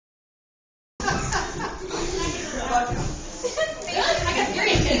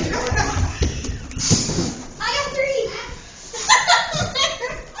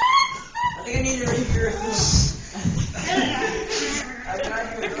think I need to read your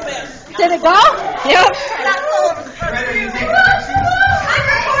Did it go? Yep. I'm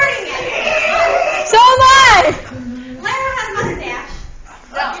recording it. So am I. Lara has mustache.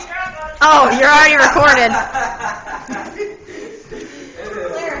 Oh, you're already recorded.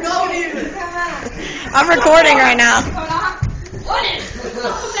 Lara, No, dude. come on. I'm recording right now. What is?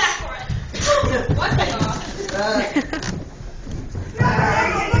 Come back for it. What the?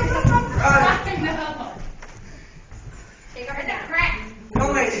 Take her down. Crack.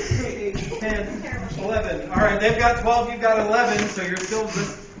 No, wait. 10, 11. All right, they've got 12, you've got 11, so you're still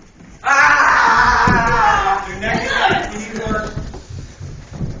just. Ah! Your next you need more.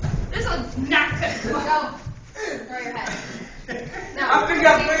 This one's not good. Go. Throw your head. No. I think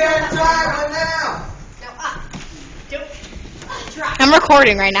I'm 3 at a time right now. No, up. Drop. I'm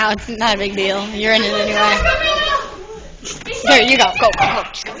recording right now. It's not a big deal. You're in it anyway. Here, you go. Go.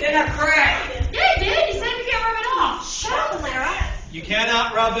 Just go. Then I crack. Yeah, you did. You said you can't rub it off. Shut up, Lara. You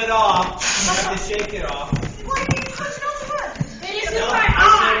cannot rub it off. You have to shake it off. Why are you pushing off the wood? It is No, too I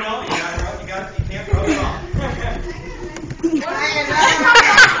hard. said no, you can't rub it off.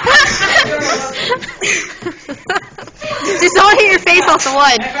 Just don't hit your face off the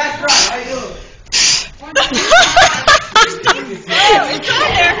wood. Hey, fast rock. How you doing? It's on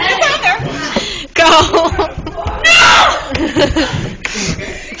there. It's on there. Go.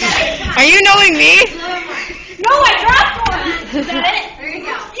 Are you knowing me? No, I dropped one. Is that it? There you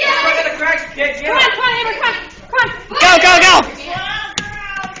go. I'm Yeah. gonna crack. Get Come on, Amber, come on. Come on. Go.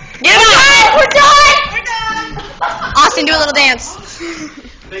 Get up. We're done. We're done. Austin, do a little dance.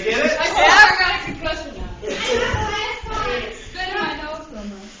 They get it? I got a concussion now.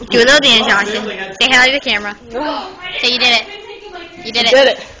 Do a little dance, Austin. Say hello to the camera. Say you did it. You did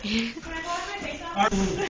it.